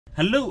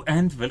Hello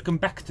and welcome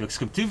back to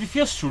XCOM 2 with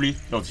yours truly,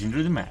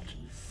 Indoril the Mad.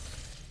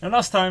 Now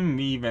last time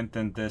we went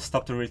and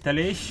stopped the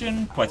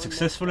retaliation quite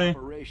successfully.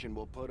 Operation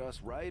will put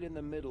us right in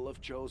the middle of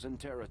chosen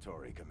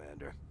territory,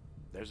 Commander.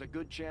 There's a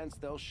good chance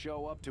they'll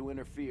show up to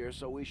interfere,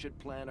 so we should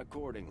plan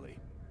accordingly.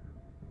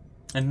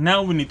 And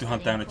now we need to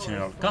hunt down the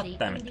general. God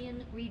damn it.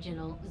 Indian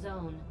regional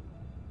zone.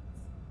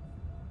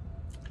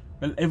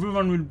 Well,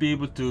 everyone will be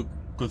able to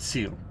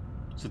conceal,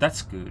 so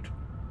that's good.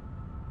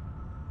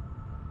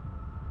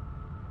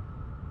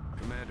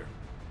 Commander,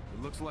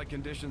 it looks like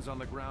conditions on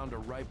the ground are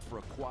ripe for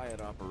a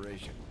quiet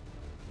operation.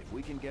 If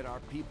we can get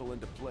our people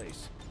into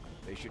place,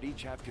 they should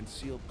each have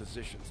concealed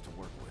positions to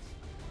work with.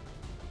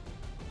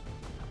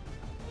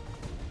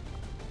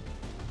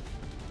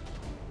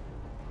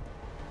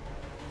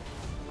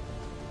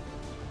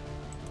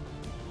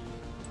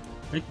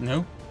 Wait,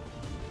 no.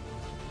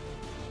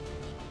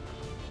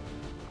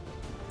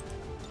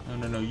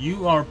 No,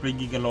 you are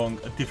bringing along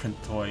a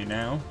different toy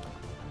now.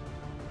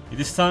 It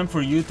is time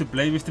for you to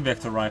play with the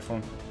vector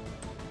rifle.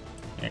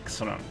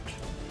 Excellent.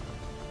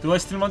 Do I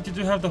still want you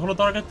to have the holo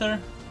target there?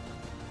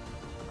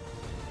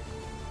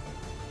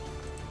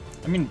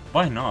 I mean,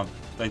 why not?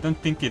 I don't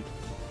think it...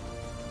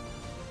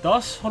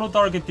 Does holo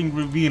targeting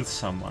reveal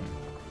someone?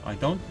 I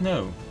don't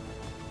know.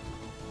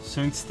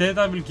 So instead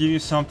I will give you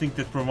something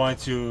that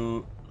provides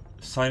you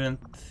silent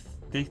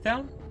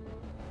takedown?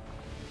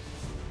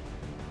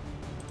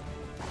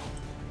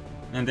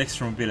 And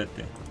extra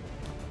mobility.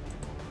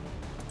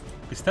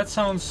 Because that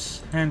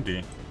sounds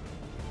handy.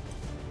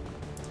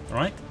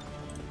 Right?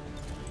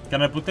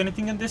 Can I put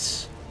anything in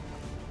this?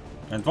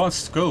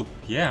 Advanced scope,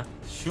 yeah,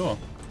 sure.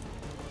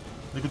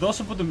 We could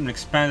also put an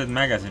expanded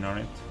magazine on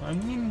it. I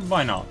mean,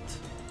 why not?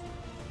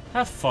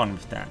 Have fun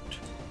with that.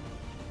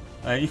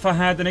 If I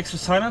had an extra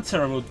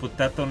silencer, I would put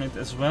that on it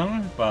as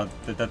well, but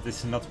that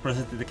is not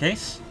presently the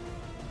case.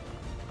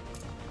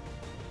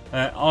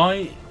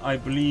 I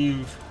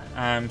believe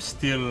I'm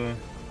still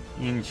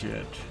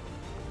injured.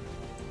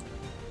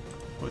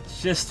 But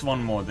just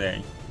one more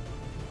day.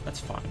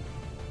 That's fine.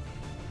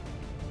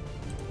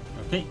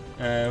 Okay,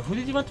 who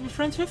did you want to be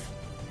friends with?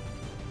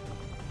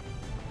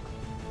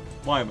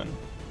 Wyvern.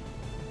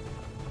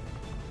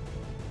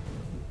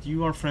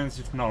 You are friends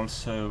with Null,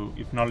 so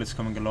if Null is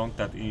coming along,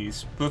 that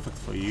is perfect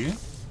for you.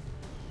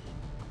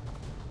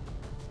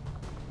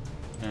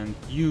 And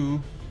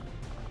you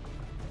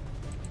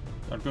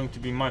are going to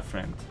be my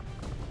friend.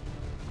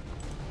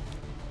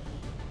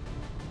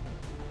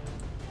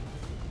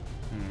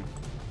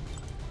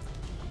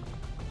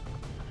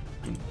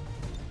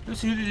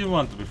 Lucy, who did you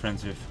want to be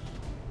friends with?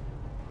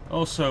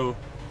 Also,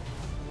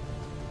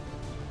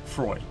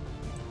 Froy.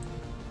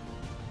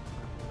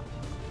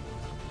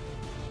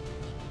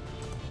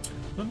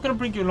 I'm gonna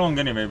bring you along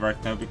anyway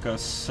right now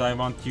because I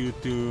want you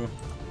to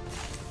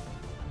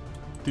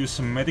do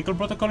some medical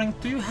protocoling.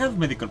 Do you have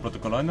medical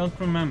protocol? I don't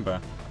remember.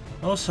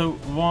 Also,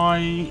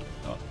 why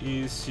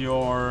is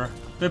your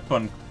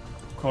weapon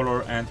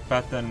color and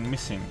pattern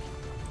missing?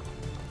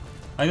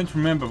 I don't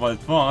remember what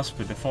it was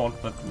by default,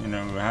 but you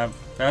know, I have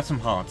some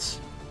hearts.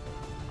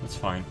 That's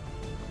fine.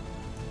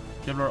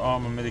 Kevlar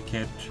armor,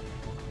 medikit.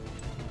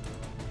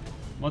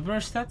 What were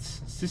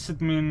stats?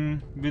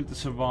 Sysadmin, build to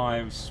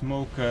survive,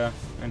 smoker,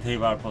 and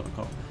haywire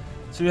protocol.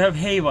 So you have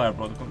haywire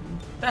protocol.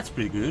 That's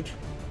pretty good.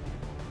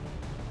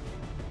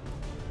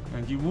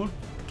 And you would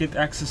get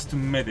access to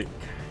medic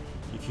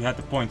if you had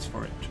the points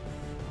for it.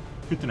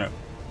 Good to know.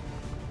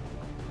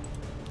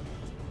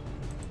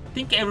 I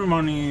think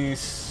everyone is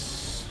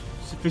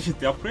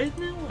sufficiently upgraded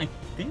now, I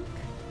think.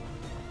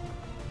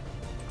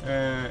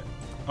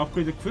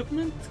 Upgrade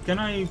equipment? Can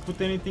I put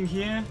anything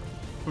here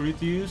for you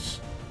to use?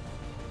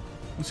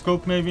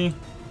 Scope maybe?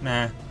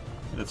 Nah,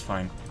 that's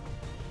fine.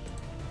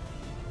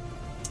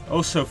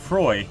 Also,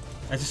 Froy,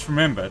 I just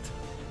remembered.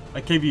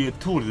 I gave you a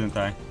tool, didn't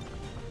I?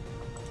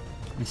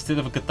 Instead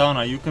of a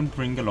katana, you can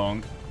bring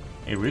along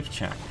a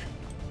ripjack.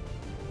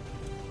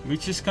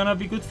 Which is gonna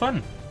be good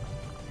fun.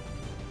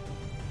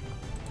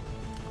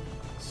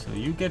 So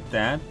you get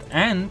that,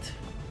 and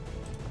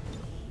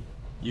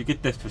you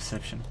get depth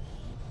perception.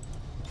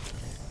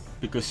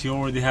 Because you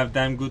already have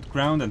damn good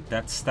ground and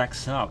that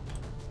stacks up,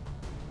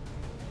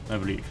 I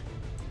believe.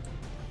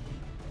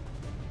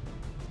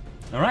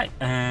 Alright,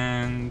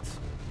 and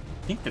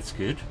I think that's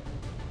good.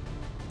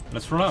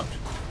 Let's roll out.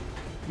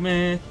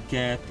 Mech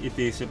cat, it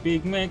is a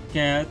big mech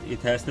cat.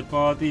 It has the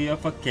body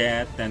of a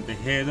cat and the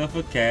head of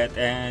a cat,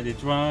 and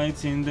it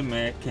rides in the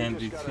mech and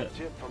We just got a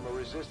tip from a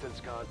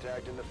resistance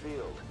contact in the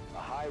field. A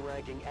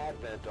high-ranking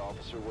Advent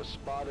officer was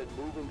spotted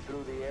moving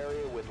through the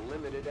area with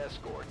limited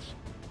escorts.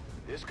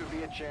 This could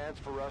be a chance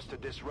for us to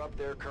disrupt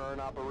their current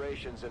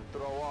operations and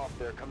throw off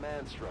their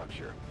command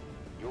structure.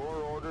 Your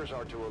orders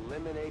are to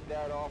eliminate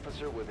that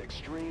officer with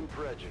extreme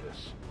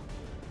prejudice.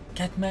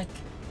 Cat mech.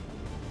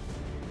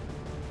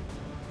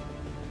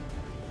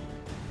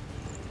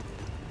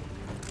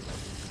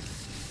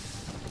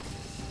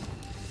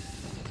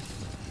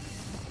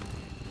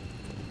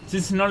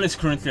 Since Null is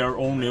currently our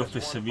only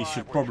officer, we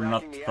should probably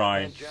not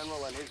try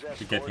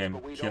to get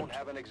him killed.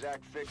 Have an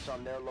exact fix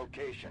on their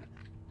location.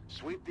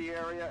 Sweep the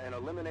area and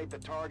eliminate the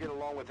target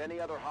along with any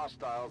other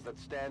hostiles that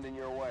stand in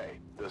your way.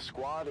 The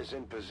squad is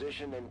in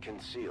position and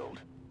concealed.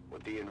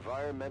 With the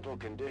environmental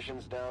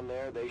conditions down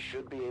there, they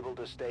should be able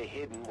to stay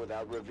hidden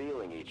without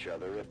revealing each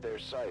other if they're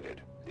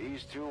sighted.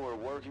 These two are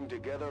working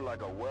together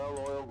like a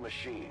well-oiled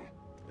machine.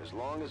 As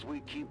long as we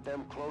keep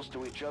them close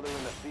to each other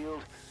in the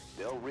field,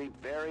 they'll reap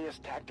various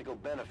tactical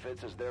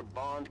benefits as their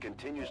bond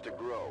continues to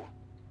grow.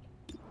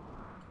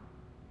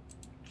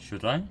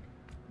 Should I?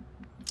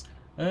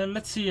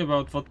 Let's see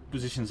about what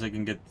positions I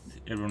can get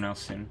everyone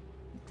else in.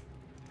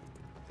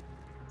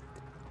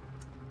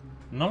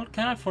 Now,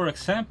 can I, for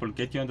example,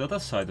 get you on the other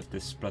side of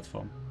this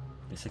platform?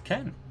 Yes, I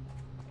can.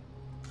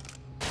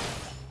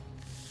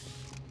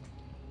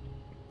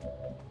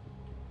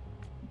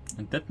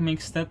 And that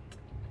makes that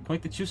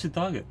quite a juicy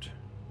target.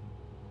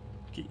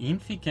 Okay,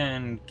 Infi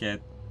can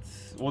get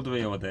all the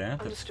way over there.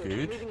 That's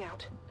good.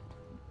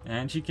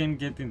 And she can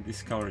get in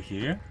this cover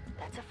here.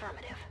 That's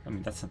affirmative. I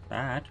mean, that's not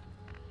bad.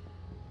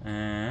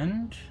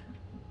 And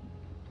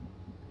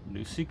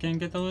Lucy can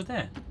get over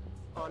there.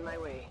 On my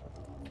way.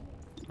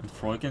 And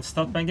Froy can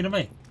start banging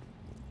away.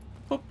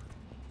 Boop.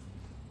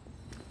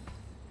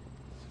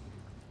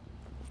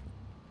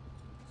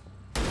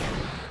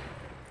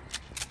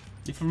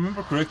 If I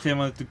remember correctly, I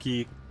wanted to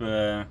keep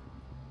Infi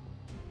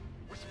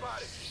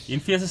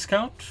as a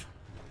scout.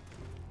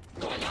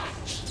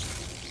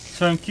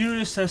 So I'm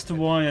curious as to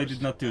why I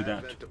did not do that.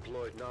 Advent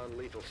deployed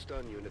non-lethal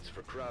stun units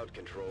for crowd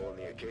control and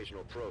the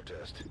occasional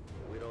protest.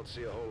 We don't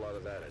see a whole lot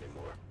of that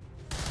anymore.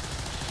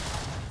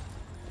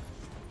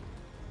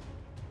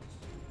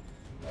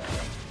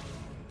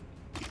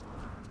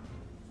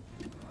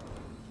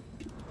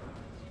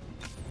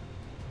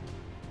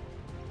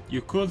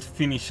 You could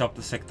finish up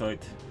the sectoid,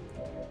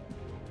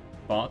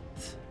 but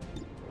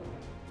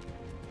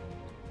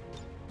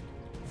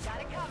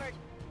Got it covered.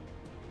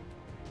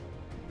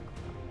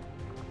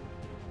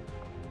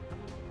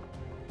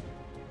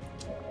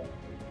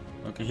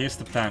 okay, here's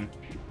the plan.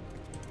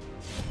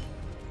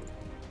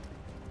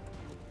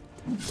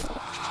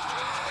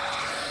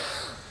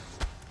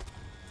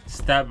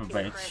 Stab a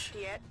bitch, Impressed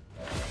yet?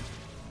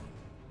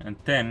 and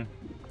then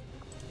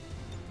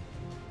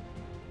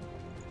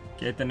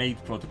get an aid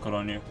protocol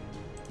on you.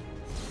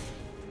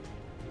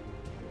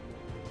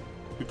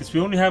 Because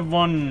we only have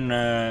one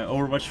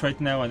Overwatch right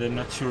now, and I'm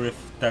not sure if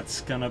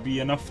that's gonna be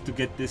enough to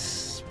get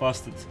this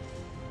busted.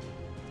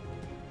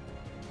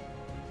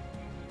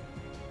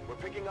 We're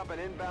picking up an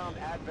inbound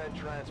Advent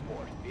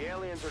transport. The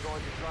aliens are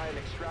going to try and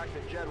extract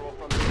the general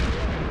from the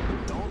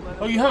area. Don't let Oh,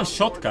 them you have a on board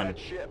shotgun. that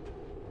ship.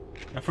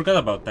 I forgot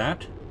about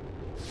that.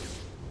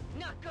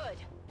 Not good.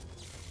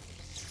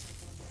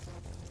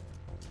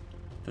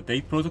 The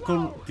aid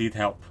protocol did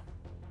help.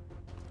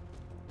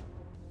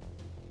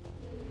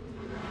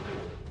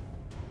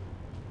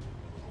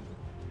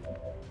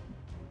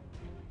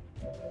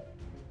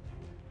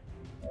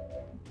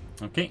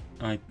 Okay,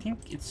 I think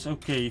it's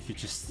okay if you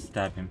just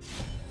stab him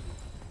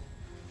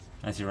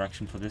as your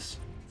action for this.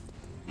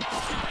 You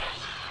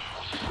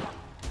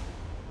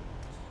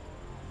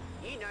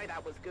know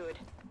that was good.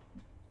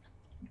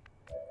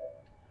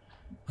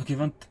 Okay,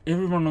 want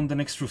everyone on the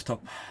next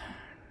rooftop,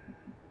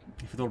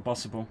 if at all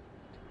possible.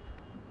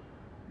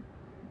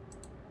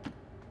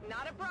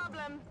 Not a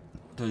problem.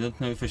 Though I don't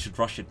know if I should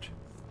rush it.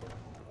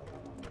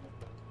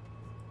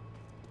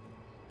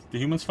 Did the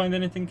humans find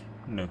anything?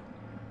 No.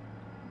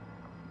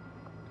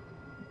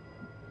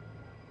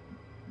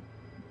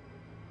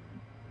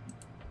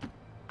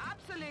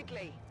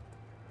 Absolutely.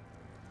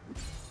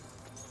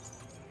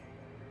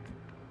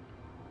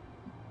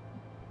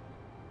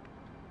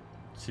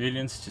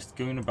 Civilians just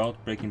going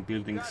about breaking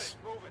buildings.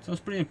 Sounds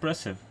pretty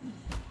impressive.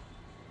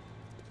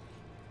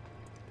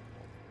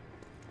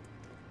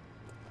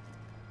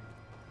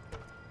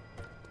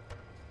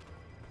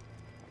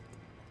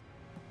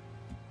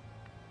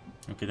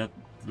 Okay, that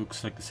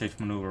looks like a safe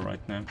maneuver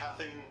right now.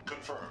 Pathing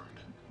confirmed.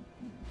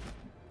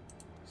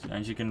 So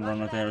Angie can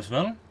run out there as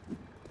well.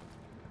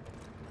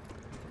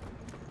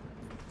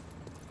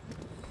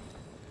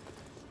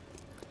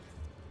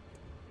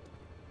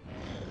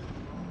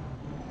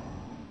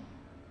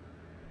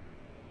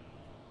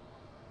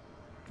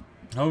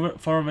 How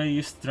far away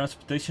is the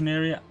transportation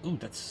area? Ooh,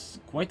 that's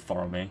quite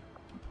far away.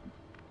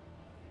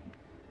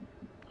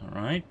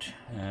 Alright.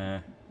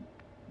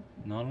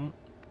 None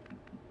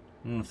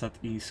of that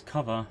is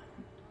cover.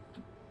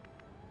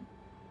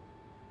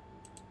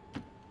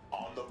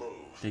 On the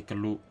move. Take a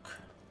look.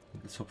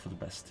 Let's hope for the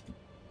best.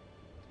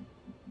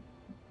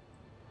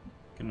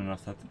 Okay, none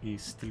of that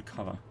is still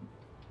cover.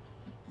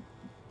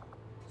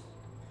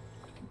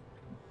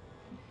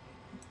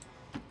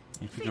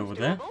 If we go over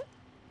there.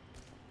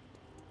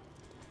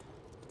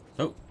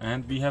 Oh,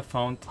 and we have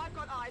found I've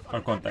got eyes on our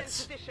an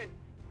contacts. Advent position.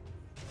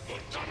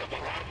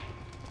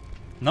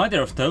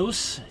 Neither of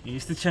those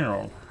is the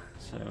general,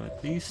 so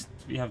at least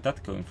we have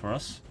that going for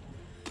us.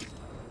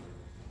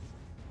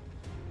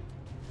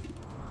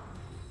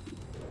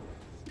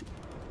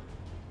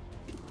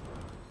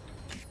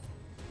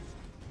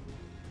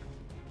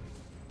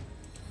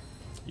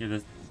 Yeah,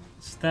 the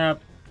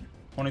stab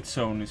on its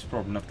own is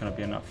probably not gonna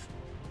be enough.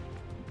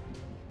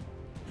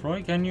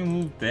 Troy, can you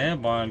move there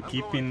while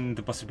keeping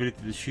the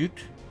possibility to shoot?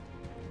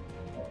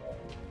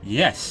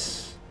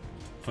 Yes!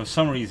 For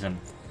some reason.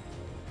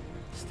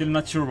 Still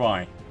not sure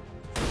why.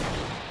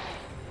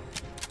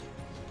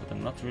 But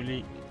I'm not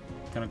really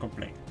gonna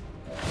complain.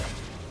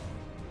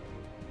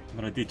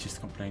 But I did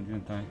just complain,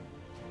 didn't I?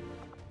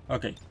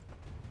 Okay.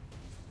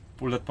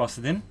 Pull that past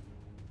it in.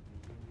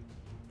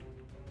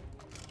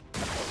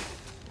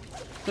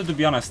 So to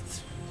be honest,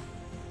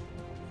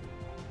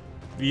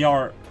 we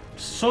are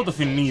sort of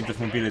in need of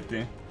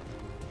mobility.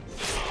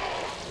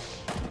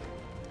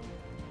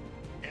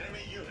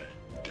 Enemy unit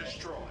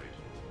destroyed.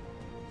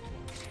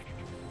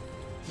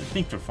 I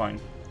think we're fine.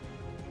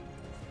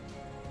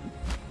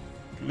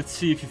 Let's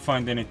see if you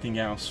find anything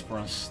else for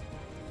us.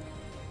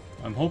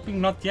 I'm hoping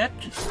not yet.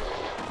 This is it,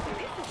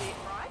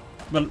 right?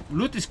 Well,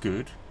 loot is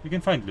good. You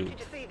can find loot. Did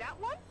you see that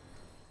one?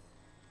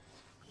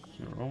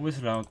 You're always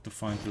allowed to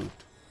find loot.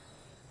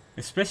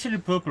 Especially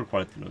purple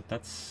quality loot.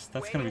 That's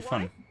gonna be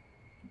fun.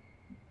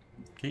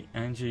 Okay,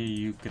 Angie,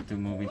 you get to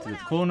move into the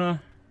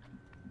corner.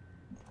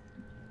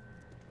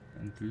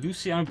 And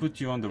Lucy, I put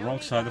you on the wrong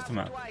side of the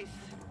map.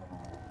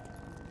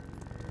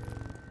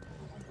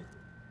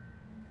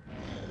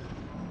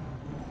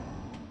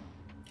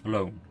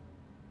 Alone.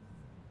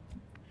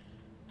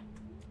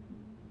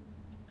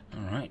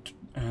 Alright.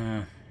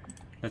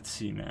 Let's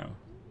see now.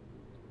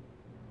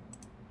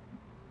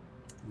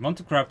 I want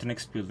to grab the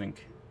next building.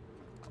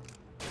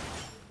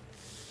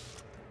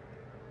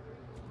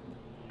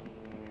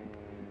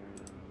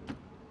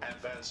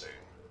 Advancing.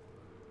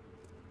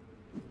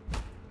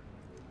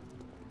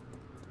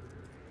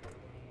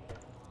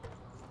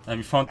 Have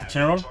you found the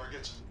general?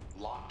 Targets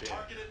locked in.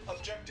 Targeted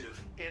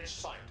objective in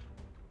sight.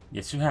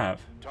 Yes, you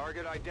have.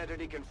 Target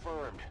identity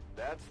confirmed.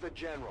 That's the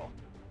general.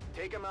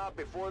 Take them out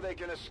before they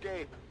can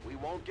escape. We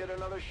won't get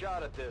another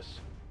shot at this.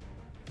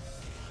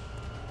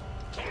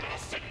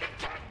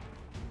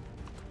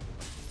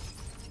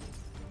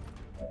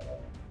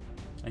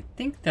 I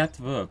think that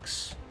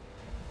works.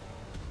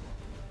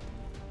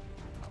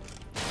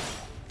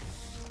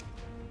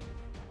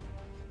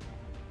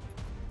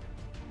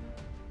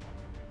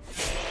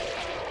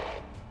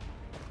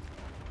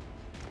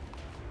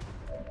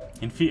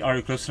 Infi, are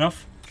you close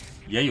enough?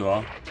 Yeah, you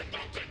are.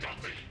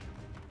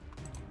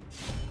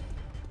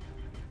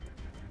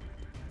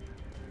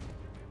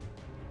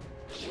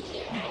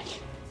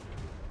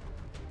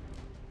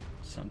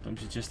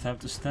 Sometimes you just have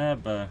to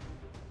stab,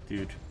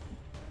 dude.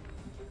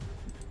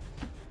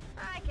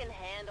 I can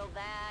handle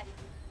that.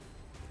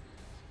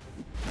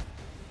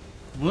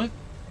 Would it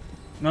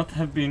not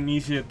have been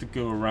easier to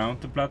go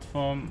around the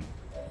platform?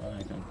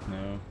 I don't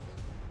know.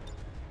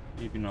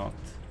 Maybe not.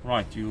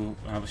 Right, you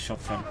have a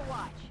shotgun.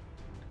 Overwatch.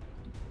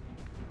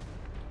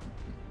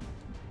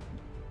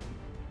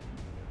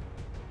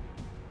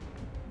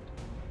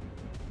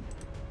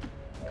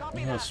 We Copy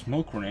have a that.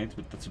 smoke grenade,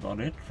 but that's about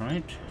it,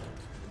 right?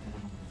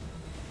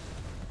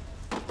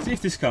 See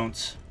if this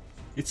counts.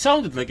 It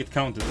sounded like it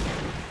counted.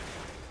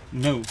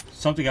 No,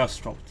 something else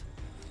dropped.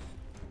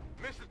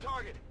 Miss the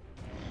target.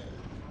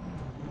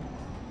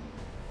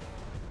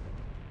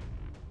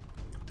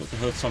 Thought I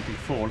heard something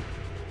fall.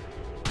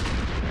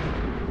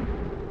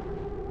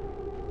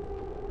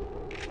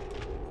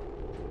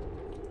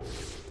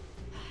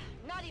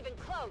 Not even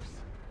close.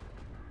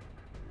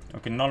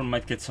 Okay, Null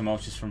might get some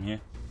ouches from here.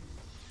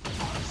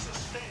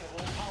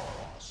 Unsustainable power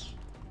loss.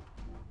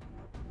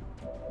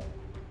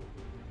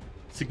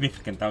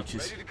 Significant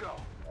ouches. Ready to go.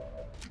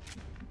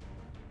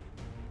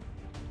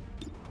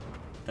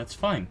 That's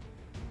fine.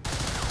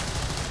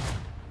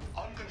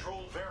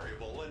 Uncontrolled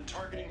variable in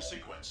targeting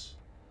sequence.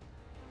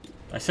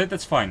 I said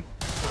that's fine.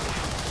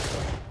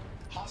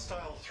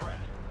 Hostile threat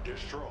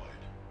destroyed.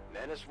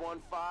 Menace 1-5,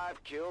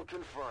 kill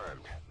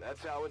confirmed.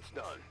 That's how it's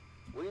done.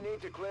 We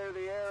need to clear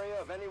the area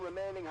of any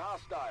remaining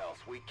hostiles.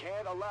 We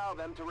can't allow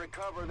them to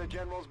recover the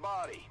general's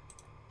body.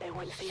 They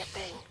wouldn't see a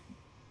thing.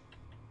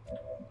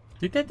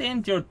 Did that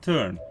end your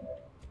turn?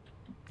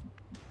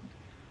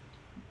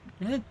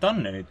 You hadn't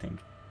done anything.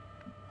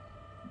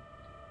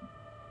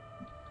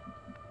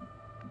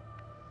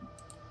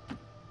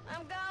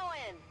 I'm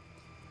going.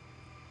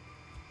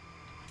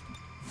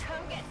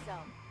 Come get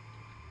some.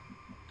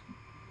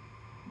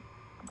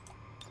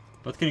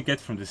 What can you get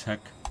from this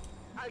hack?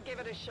 I'll give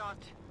it a shot.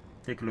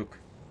 Take a look.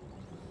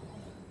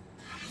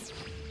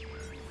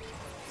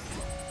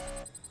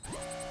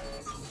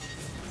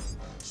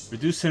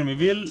 Reduce enemy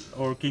will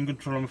or gain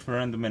control of a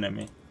random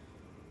enemy.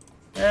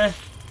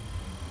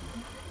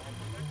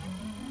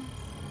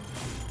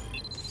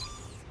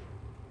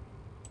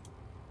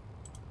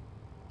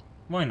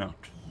 Why not?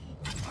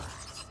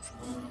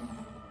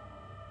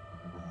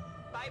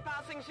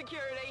 Bypassing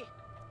security.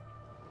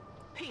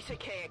 Piece of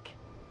cake.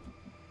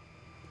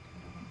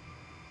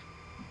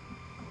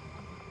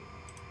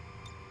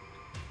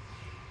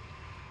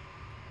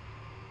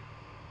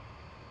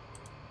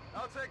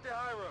 I'll take the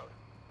high road.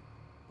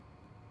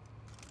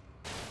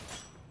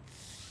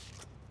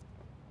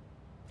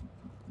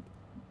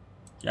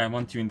 Yeah, I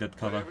want you in that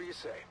cover. Whatever you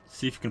say.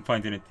 See if you can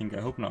find anything.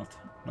 I hope not.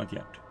 Not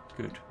yet.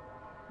 Good.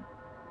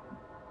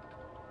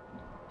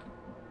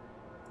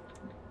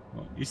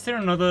 Well, is there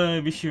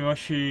another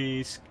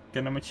wishy-washy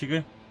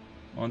Skanamachiga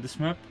on this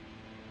map?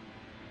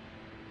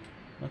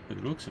 Not by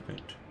the looks of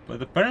it.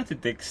 But apparently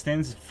it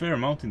extends a fair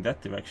amount in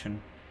that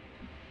direction.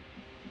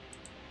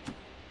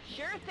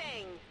 Sure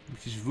thing.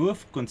 Which is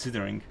worth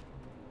considering.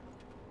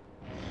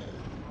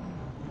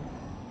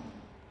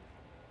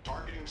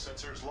 Targeting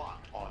sensors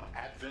locked on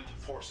Advent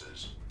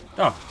forces.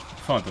 Ah,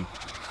 found them.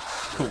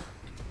 Cool.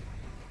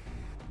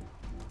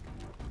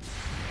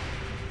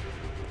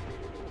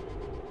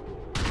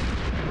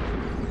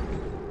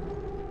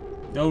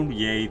 Oh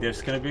yay,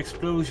 there's gonna be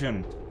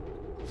explosion.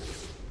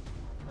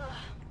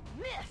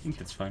 I think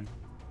that's fine.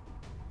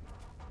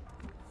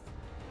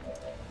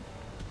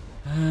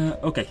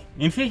 Okay,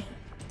 Infi.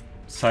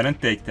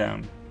 Silent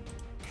takedown.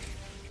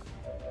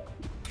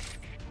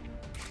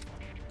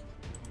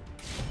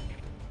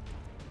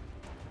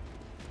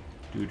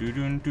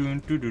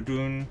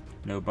 Do-do-dun-dun-do-do-dun.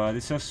 Nobody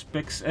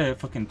suspects a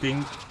fucking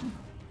thing.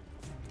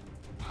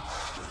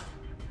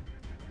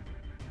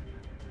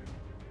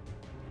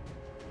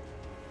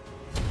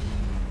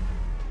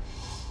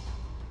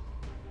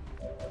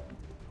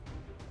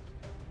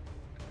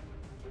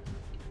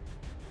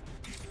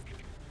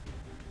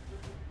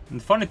 And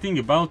the funny thing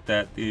about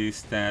that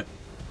is that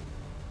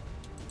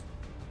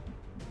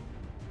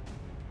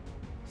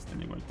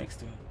standing right next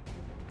to her.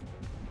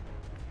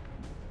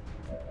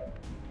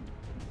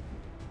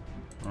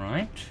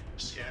 Right.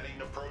 Scanning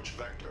approach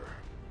vector.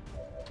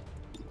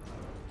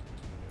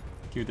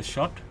 Give it a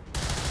shot.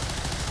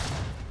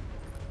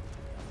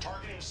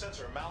 Targeting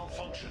sensor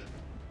malfunction.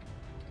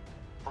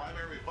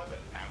 Primary weapon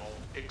ammo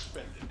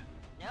expended.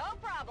 No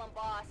problem,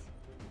 boss.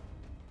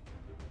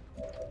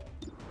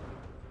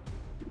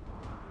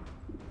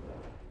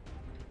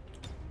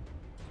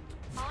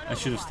 I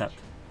should have stabbed.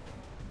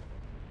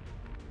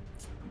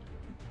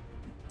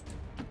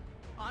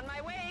 On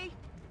my way.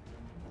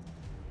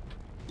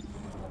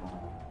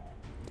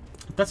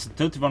 That's a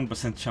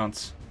 31%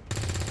 chance.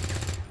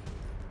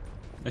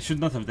 I should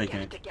not have taken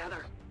Get it it.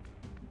 together.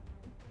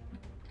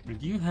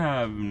 But you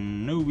have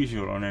no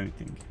visual on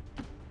anything.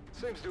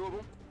 Seems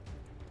doable.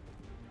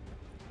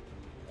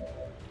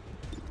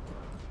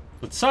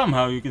 But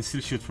somehow you can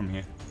still shoot from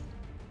here.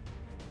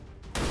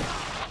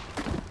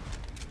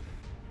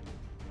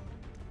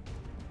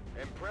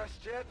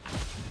 Impressed yet?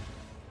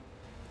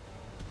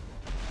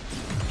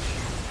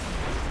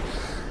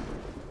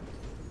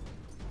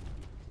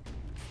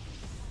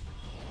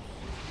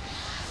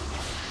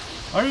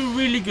 Are you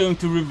really going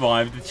to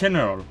revive the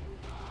general?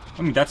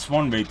 I mean, that's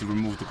one way to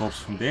remove the corpse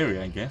from the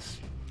area, I guess.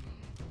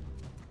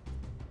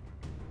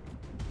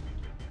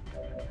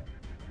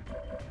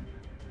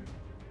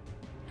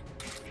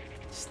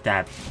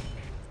 Stab.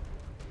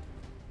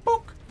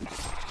 Poke.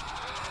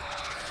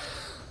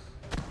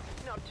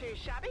 Not too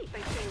shabby,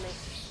 they see me.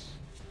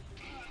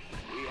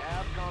 We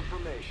have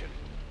confirmation.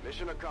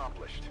 Mission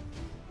accomplished.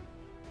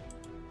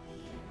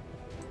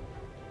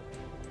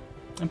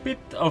 A bit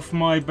of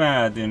my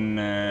bad in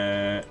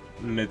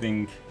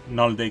letting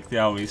Null take the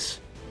Avis.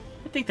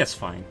 I think that's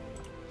fine.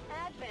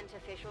 Advent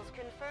officials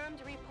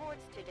confirmed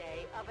reports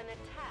today of an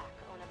attack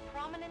on a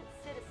prominent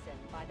citizen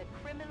by the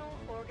criminal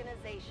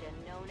organization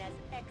known as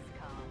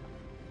XCOM.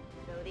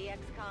 Though the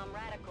XCOM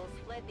radicals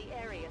fled the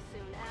area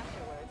soon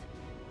afterwards,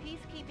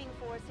 peacekeeping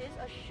forces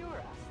assure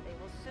us they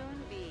will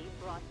soon be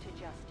brought to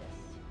justice.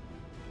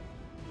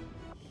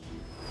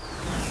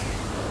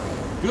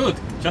 Good.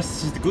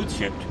 Justice is the good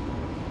shit.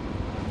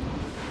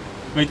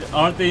 Wait,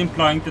 are they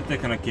implying that they're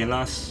gonna kill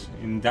us?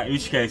 In that,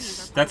 which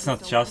case, that's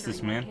not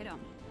justice, man.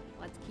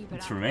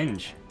 It's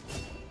revenge.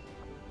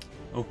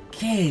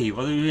 Okay,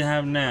 what do we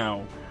have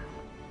now?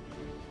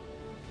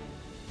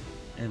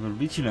 Ever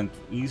Vigilant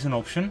is an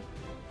option.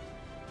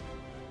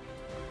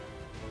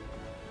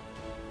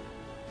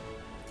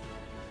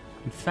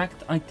 In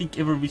fact, I think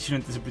Ever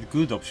Vigilant is a pretty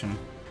good option.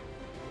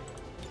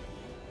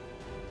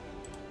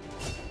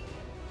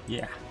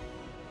 Yeah.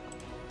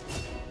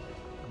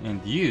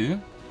 And you?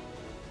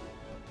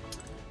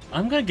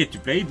 I'm gonna get you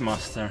Blade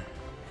Master,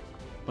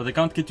 but I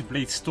can't get you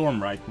Blade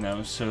Storm right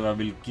now, so I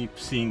will keep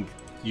seeing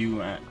you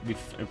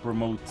with a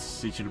promote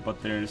sigil,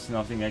 but there's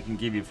nothing I can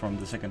give you from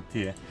the second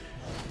tier.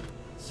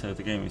 So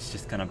the game is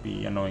just gonna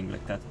be annoying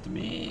like that to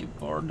me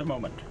for the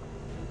moment.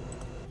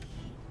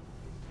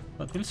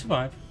 But we'll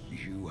survive.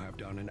 You have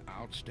done an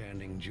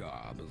outstanding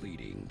job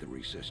leading the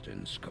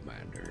Resistance,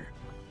 Commander.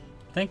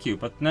 Thank you,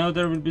 but now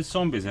there will be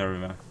zombies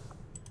everywhere.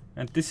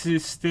 And this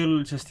is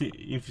still just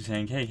Infi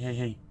saying, hey, hey,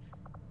 hey.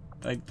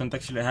 I don't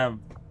actually have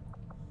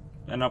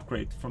an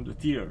upgrade from the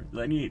tier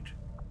that I need.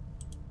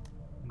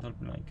 And I'll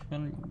be like,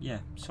 well, yeah,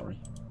 sorry.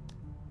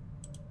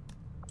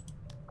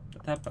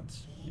 That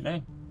happens, you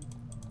know?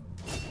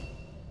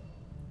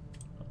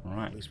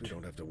 Alright. At least we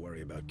don't have to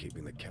worry about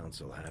keeping the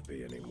council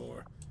happy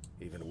anymore,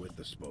 even with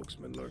the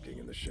spokesman lurking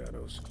in the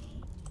shadows.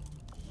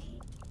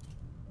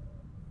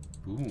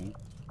 Ooh.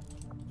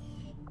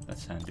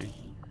 That's handy.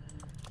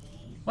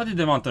 What did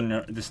they want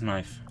on this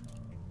knife?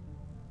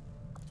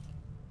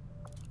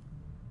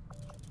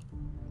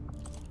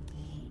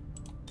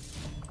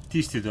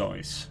 these two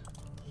toys.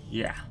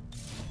 Yeah.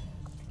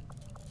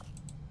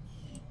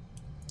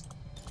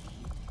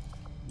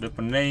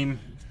 Weapon name.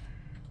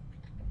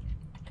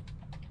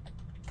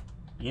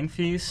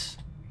 Infuse.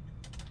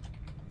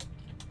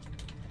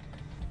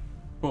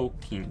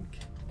 Poking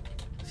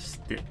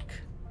stick.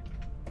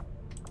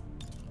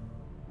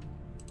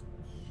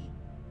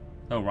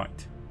 Oh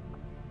right.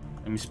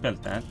 Let me spell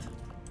that.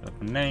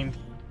 Weapon name.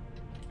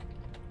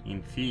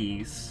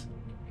 Infuse.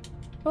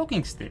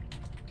 Poking stick.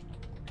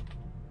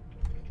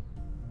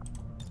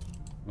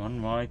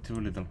 One wide, too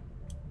little.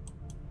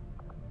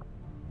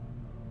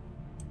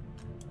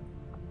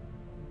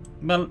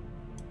 Well,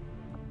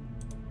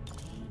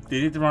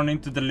 did it run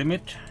into the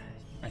limit?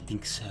 I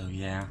think so,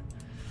 yeah.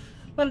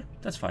 Well,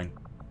 that's fine.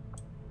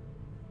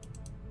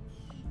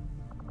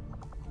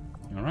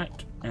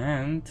 Alright,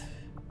 and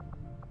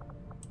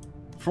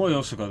Froy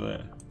also got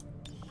a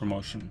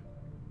promotion.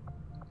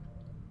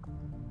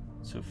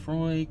 So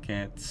Froy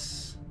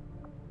gets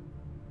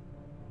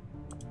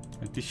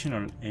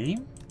additional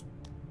aim?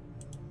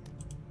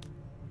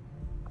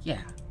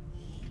 Yeah.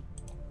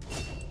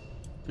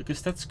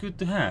 Because that's good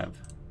to have.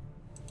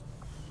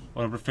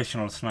 Or a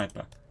professional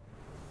sniper.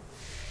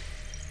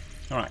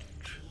 Alright.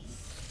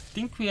 I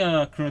think we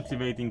are currently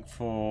waiting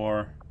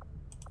for...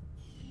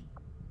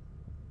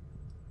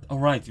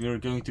 Alright, we are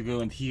going to go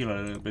and heal a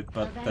little bit,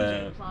 but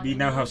we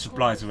now have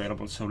supplies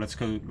available, so let's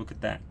go look at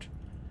that.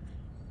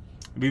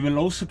 We will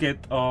also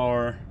get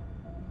our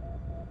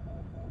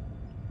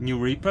new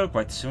Reaper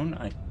quite soon,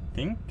 I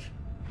think.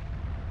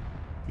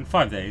 In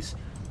 5 days.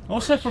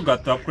 Also, I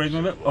forgot to upgrade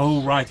my weapons.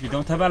 Oh, right, we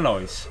don't have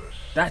alloys.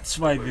 That's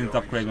why I didn't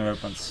upgrade my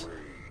weapons.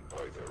 By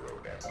their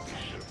own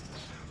ambitions,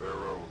 their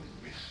own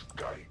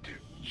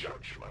misguided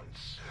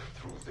judgments.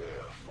 Through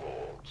their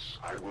faults,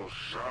 I will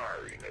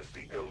shine as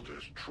the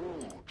Elder's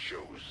true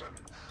chosen,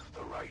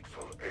 the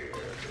rightful heir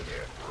to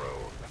their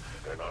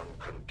throne, an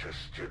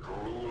uncontested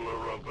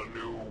ruler of the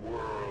new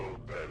world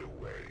that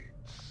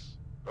awaits.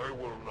 I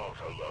will not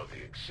allow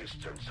the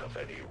existence of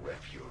any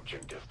refuge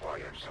in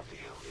defiance of the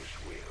Elder's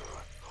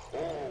will.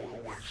 All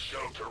who would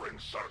shelter in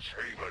such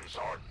havens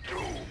are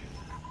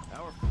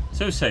doomed.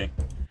 So say.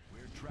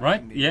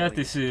 Right? Yeah,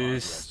 this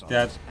is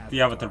that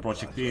the Avatar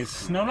project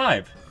is now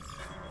live.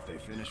 If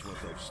they finish what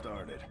they've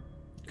started.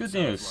 Good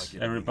news,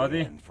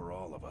 everybody. For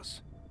all of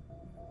us.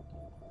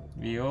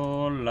 We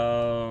all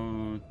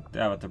love the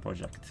Avatar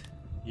project.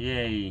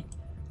 Yay.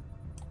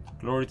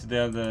 Glory to the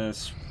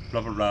elders,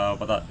 blah blah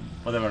blah,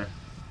 whatever.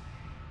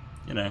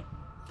 You know.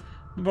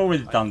 We've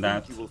already done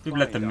that. We've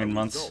let them win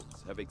once.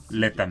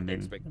 Let them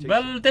win.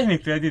 Well,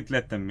 technically I did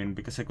let them win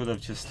because I could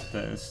have just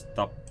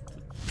stopped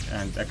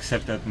and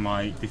accepted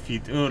my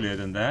defeat earlier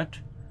than that.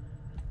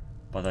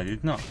 But I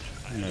did not.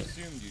 No. I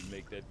assumed you'd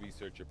make that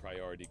research a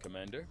priority,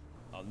 Commander.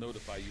 I'll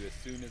notify you as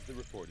soon as the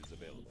report is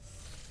available.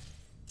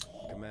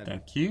 Commander,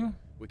 Thank you.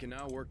 we can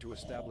now work to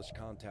establish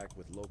contact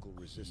with local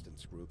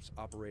resistance groups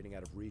operating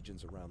out of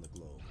regions around the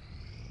globe.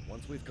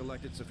 Once we've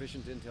collected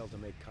sufficient intel to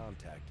make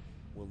contact,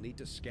 we'll need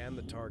to scan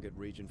the target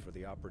region for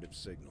the operative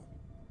signal.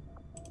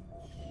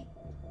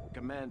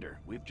 Commander,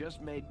 we've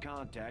just made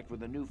contact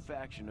with a new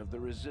faction of the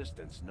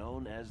Resistance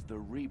known as the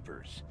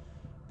Reapers.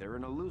 They're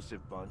an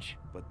elusive bunch,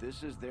 but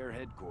this is their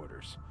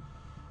headquarters.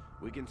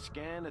 We can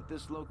scan at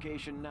this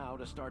location now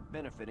to start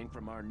benefiting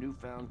from our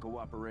newfound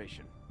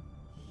cooperation.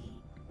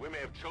 We may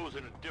have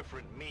chosen a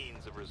different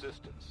means of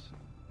resistance,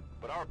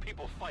 but our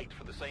people fight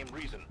for the same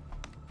reason,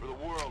 for the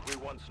world we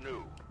once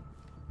knew.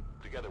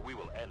 Together we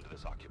will end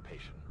this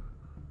occupation,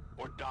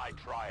 or die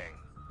trying.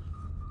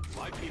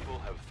 My people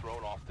have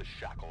thrown off the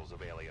shackles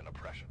of alien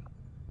oppression,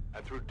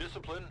 and through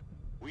discipline,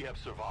 we have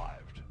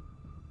survived.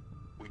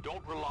 We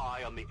don't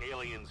rely on the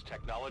aliens'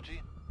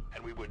 technology,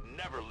 and we would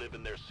never live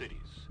in their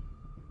cities.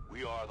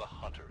 We are the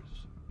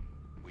hunters.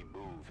 We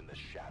move in the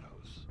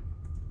shadows,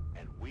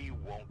 and we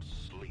won't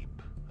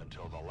sleep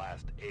until the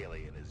last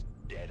alien is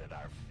dead at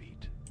our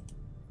feet.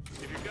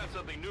 If you've got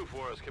something new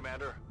for us,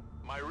 Commander,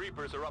 my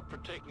Reapers are up for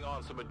taking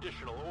on some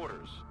additional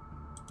orders.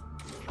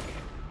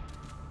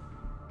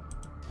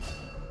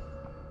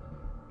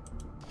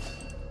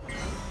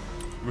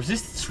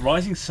 Resistance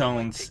Rising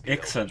sounds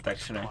excellent,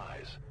 actually.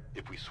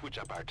 If we switch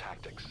up our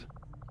tactics,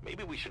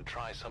 maybe we should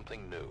try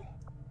something new.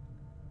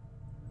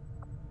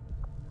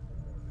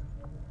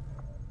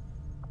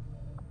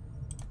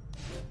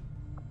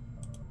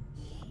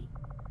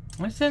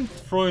 I sent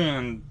Froy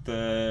and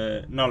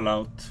Null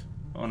out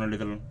on a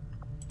little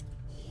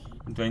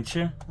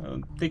adventure.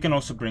 They can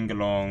also bring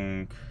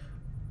along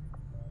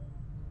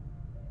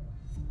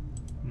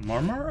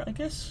Marmor, I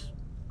guess?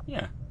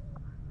 Yeah.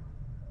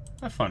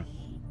 Have fun.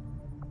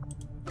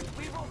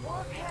 We will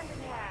work hand in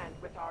hand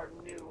with our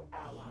new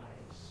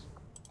allies.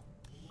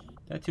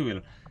 That you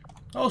will.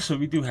 Also,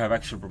 we do have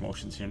actual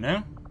promotions here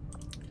now.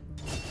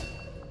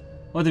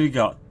 What do we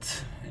got?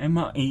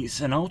 Emma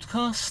is an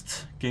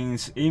outcast,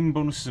 gains aim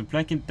bonuses and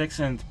flank index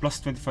and plus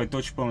 25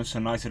 dodge bonus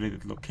on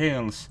isolated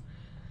locales.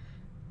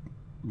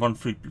 1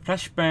 free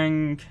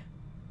flashbang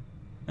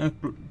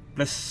and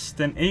plus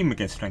 10 aim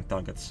against flank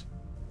targets.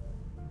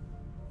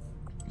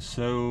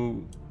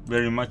 So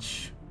very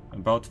much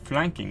about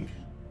flanking.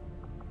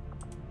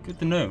 Good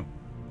to know.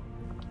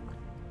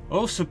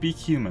 Also be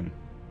human.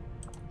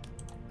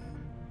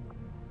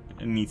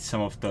 Need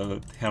some of the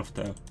health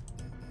though.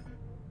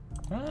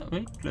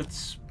 Wait,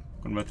 let's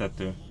convert that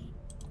to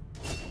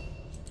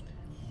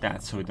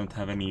that so we don't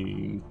have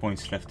any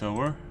points left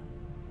over.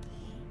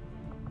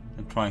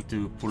 I'm trying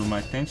to pull my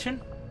attention.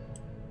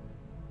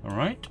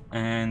 Alright,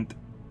 and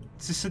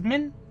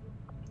sysadmin,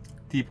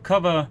 deep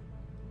cover,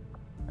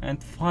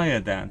 and fire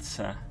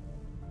dancer.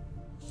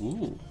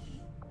 Ooh.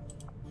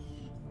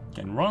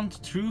 Can run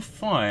through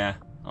fire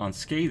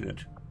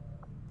unscathed.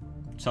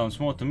 Sounds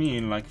more to me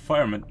like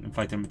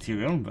fighter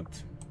material,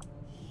 but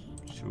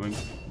should we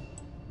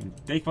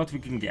take what we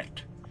can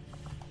get?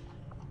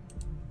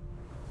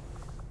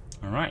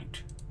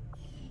 Alright.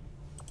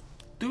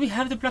 Do we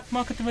have the black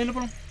market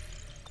available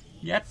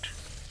yet?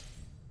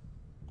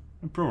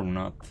 Probably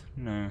not.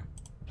 No.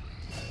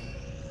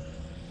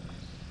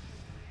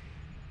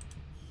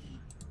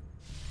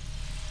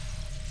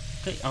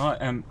 Okay, I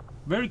am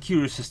very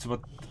curious as to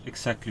what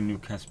exactly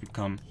Nuke has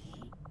become.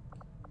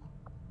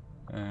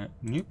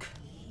 Nuke?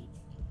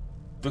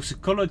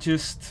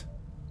 Toxicologist.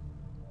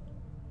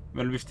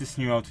 Well, with this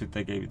new outfit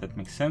I gave you, that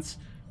makes sense.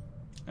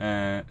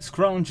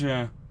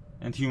 Scrounger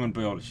and human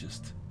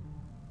biologist.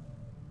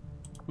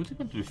 Who do you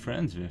want to be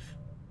friends with?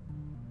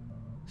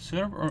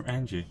 Serve or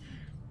Angie?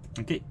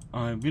 Okay,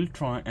 I will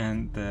try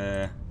and...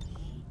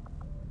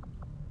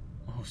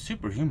 oh,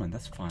 superhuman,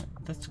 that's fine.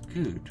 That's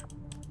good.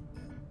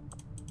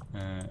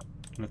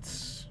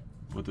 Let's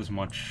put as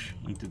much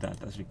into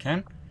that as we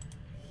can.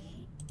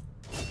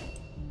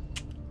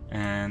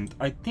 And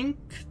I think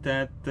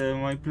that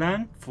my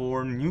plan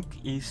for Nuke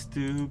is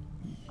to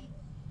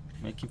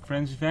make him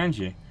friends with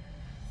Angie,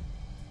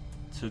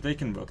 so they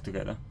can work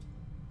together.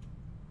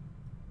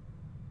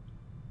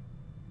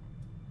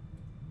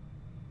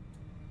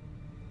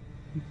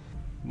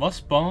 Was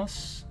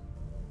boss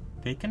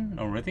taken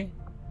already?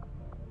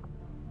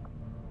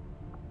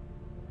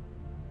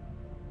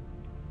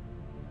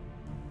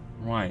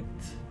 Right.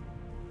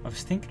 I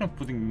was thinking of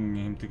putting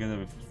him together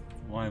with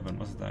Wyvern,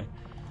 wasn't I?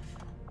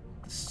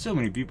 So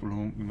many people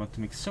who we want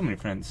to make so many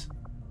friends.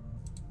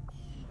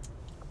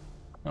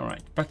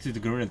 Alright, back to the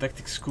Guerrilla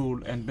Tactics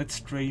School and let's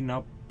train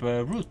up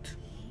Root.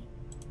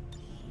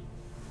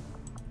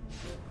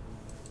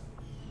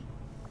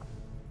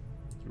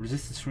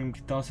 Resistance ring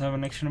does have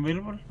an action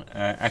available.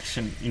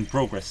 Action in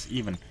progress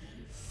even.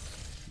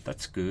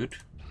 That's good.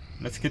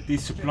 Let's get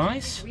these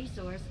supplies.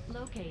 Resource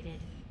located.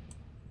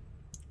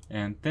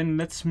 And then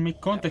let's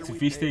make contact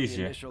with East Asia.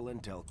 The initial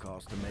intel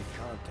cost to make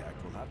contact,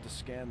 we'll have to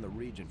scan the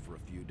region for a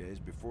few days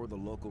before the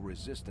local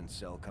resistance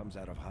cell comes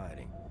out of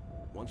hiding.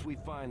 Once we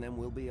find them,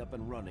 we'll be up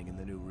and running in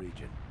the new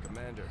region.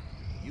 Commander,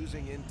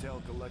 using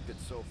intel collected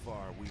so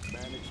far, we've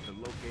managed to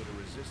locate a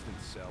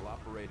resistance cell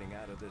operating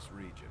out of this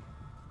region.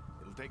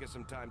 It'll take us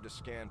some time to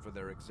scan for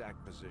their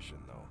exact position,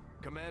 though.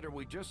 Commander,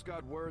 we just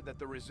got word that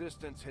the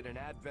resistance hit an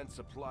Advent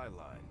supply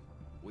line.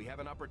 We have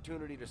an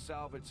opportunity to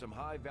salvage some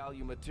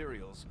high-value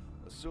materials,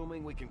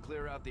 assuming we can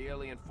clear out the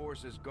alien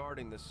forces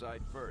guarding the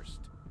site first.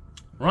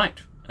 Right,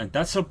 and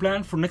that's our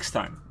plan for next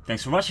time.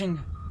 Thanks for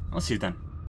watching. I'll see you then.